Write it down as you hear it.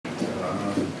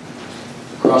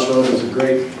Crossroads is a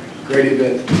great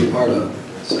event to be a part of.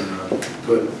 It's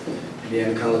put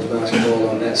Indiana college basketball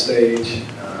on that stage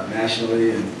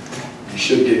nationally, and you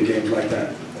should get games like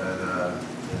that.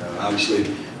 Obviously,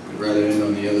 we'd rather end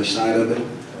on the other side of it.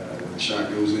 The shot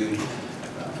goes in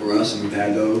for us, and we've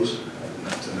had those.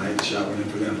 Tonight, the shot went in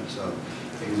for them. So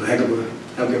I think it was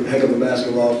a heck of a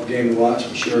basketball game to watch,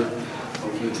 I'm sure.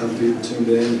 Hopefully, some people tuned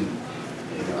in.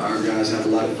 And our guys have a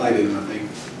lot of fight in them. I think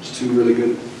it's two really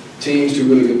good teams, two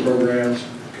really good programs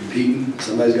competing.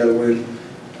 Somebody's got to win.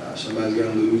 Somebody's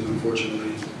got to lose.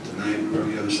 Unfortunately, tonight we're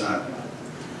on the other side.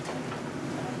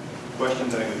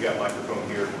 Questions? I think we've got a microphone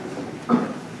here.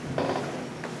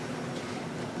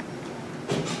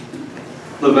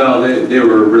 LaVall, they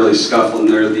were really scuffling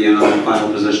there at the end on the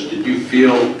final possession. Did you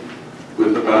feel,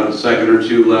 with about a second or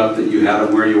two left, that you had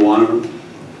them where you wanted them?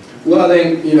 Well, I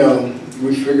think,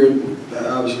 we figured that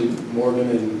obviously Morgan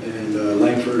and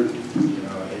Langford,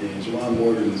 and Juwan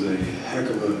Morgan is a heck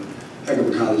of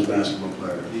a college basketball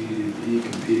player. He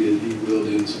competed, he wheeled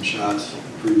in some shots,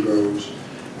 pre-pros.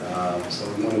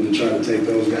 So we wanted to try to take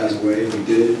those guys away, and we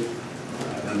did.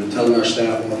 I've been telling our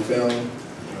staff on film,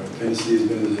 Tennessee has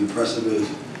been as impressive as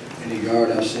any guard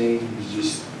I've seen.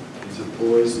 He's a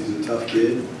poised, he's a tough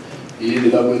kid. He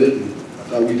ended up with it, and I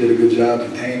thought we did a good job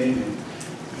containing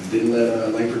and didn't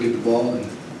let Langford get the ball, and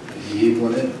he heaved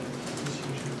one in.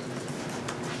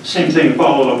 Same thing,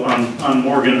 follow up on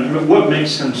Morgan. I mean, what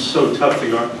makes him so tough to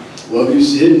guard? Well, if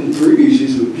he's hitting threes,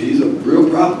 he's a real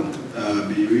problem.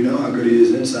 You know how good he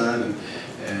is inside, and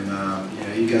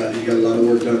he got a lot of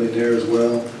work done in there as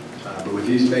well. But if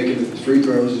he's making free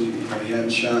throws, he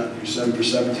hadn't shot. He was 7 for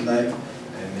 7 tonight,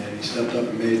 and then he stepped up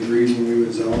and made threes when we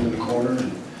were zone in the corner.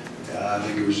 And I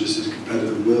think it was just his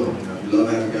competitive will. You love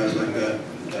having guys like that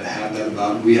have that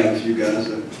about them. We have a few guys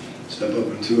that step up,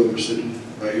 and two of them are sitting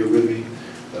right here with me.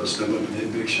 They'll step up and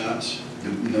hit big shots,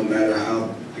 no matter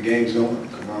how the game's going.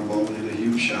 Kamar Baldwin hit a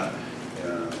huge shot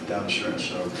down the stretch.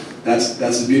 So that's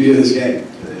the beauty of this game.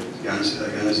 Guys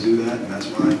do that, and that's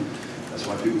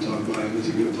why people talk about him as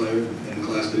a good player in the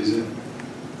class that he's in.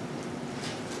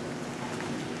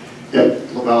 Yeah,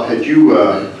 LaVall, had you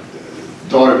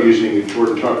thought of using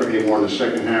Jordan Tucker any more in the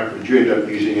second half, or did you end up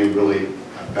using him really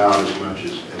about as much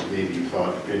as maybe you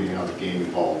thought, depending on how the game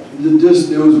evolved? It was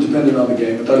dependent on the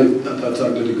game. I thought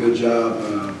Tucker did a good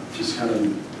job, just kind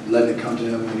of letting it come to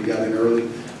him when he got in early,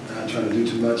 not trying to do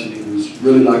too much, and he was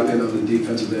really locked in on the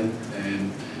defensive end.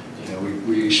 And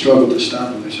we struggled to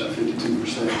stop him. They shot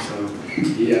 52%, so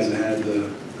he hasn't had the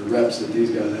reps that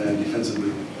these guys had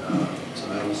defensively. So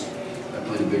that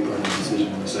played a big part of the decision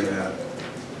in the second half.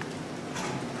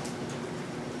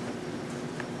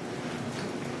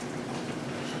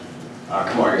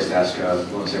 Kamar, I guess to ask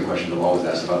one of the same question LaVall was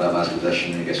asked about that last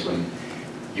possession. I guess when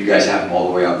you guys have him all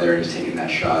the way out there and he's taking that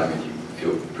shot, I mean, you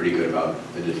feel pretty good about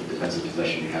the defensive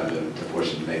possession you have to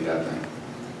force him to make that thing.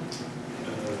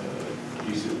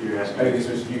 You're asking? I guess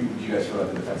you guys feel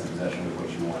like the defensive possession was what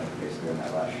you wanted basically on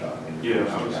that last shot. I mean, Yeah,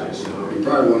 I would say so. You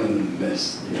probably wanted him to miss.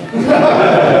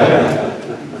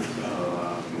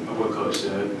 What coach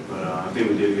said, but I think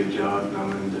we did a good job. Not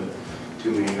letting the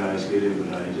two main guys get it, but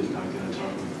he just not going to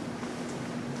talk to him.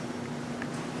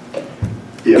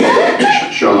 Yeah,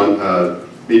 Sean,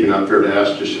 maybe not fair to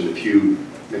ask just in a few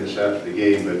minutes after the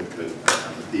game, but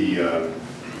the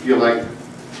feel like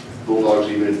Bulldogs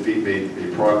even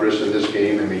made progress in this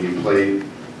game. I mean, you played,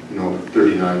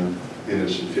 39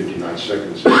 minutes and 59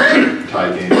 seconds,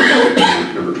 tie game,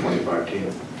 number 25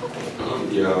 team.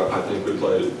 Yeah, I think we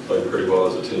played pretty well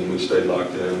as a team. We stayed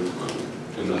locked in.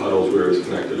 In the huddles, we were as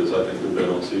connected as I think we've been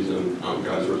all season.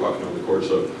 Guys were talking on the court,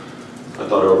 so I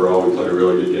thought overall we played a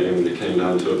really good game, and it came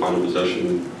down to a final possession,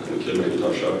 and the kid made a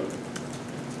tough shot.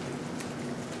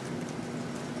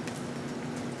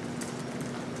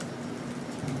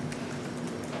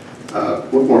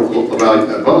 What more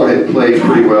about Butler had played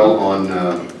pretty well on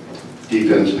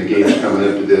defense in the games coming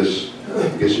up to this.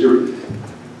 I guess you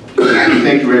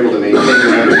think you were able to maintain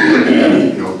that,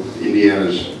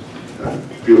 Indiana's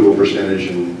field goal percentage,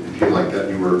 and feel like that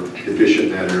you were deficient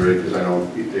in that area, because I know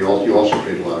you also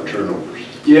created a lot of turnovers.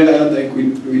 Yeah, I think we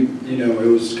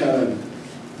it was kind of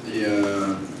we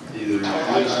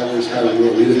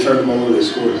either turned them over or they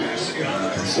scored.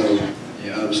 And so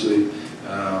obviously.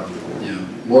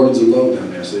 Morgan's a low down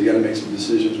there, so you got to make some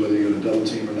decisions whether you're going to double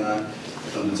team or not. I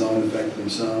thought the zone affected him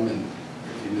some, and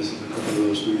if he misses a couple of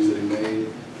those threes that he made,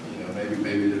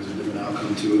 maybe there's a different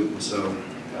outcome to it. And so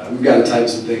we've got to tighten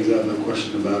some things up, no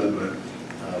question about it. But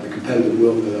the competitive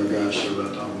will that our guys showed,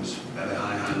 I thought, was at a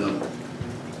high level.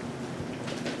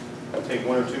 I'll take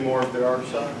one or two more if there are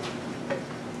some.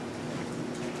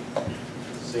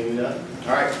 Seeing none.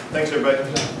 All right, thanks, everybody.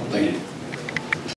 Thank you.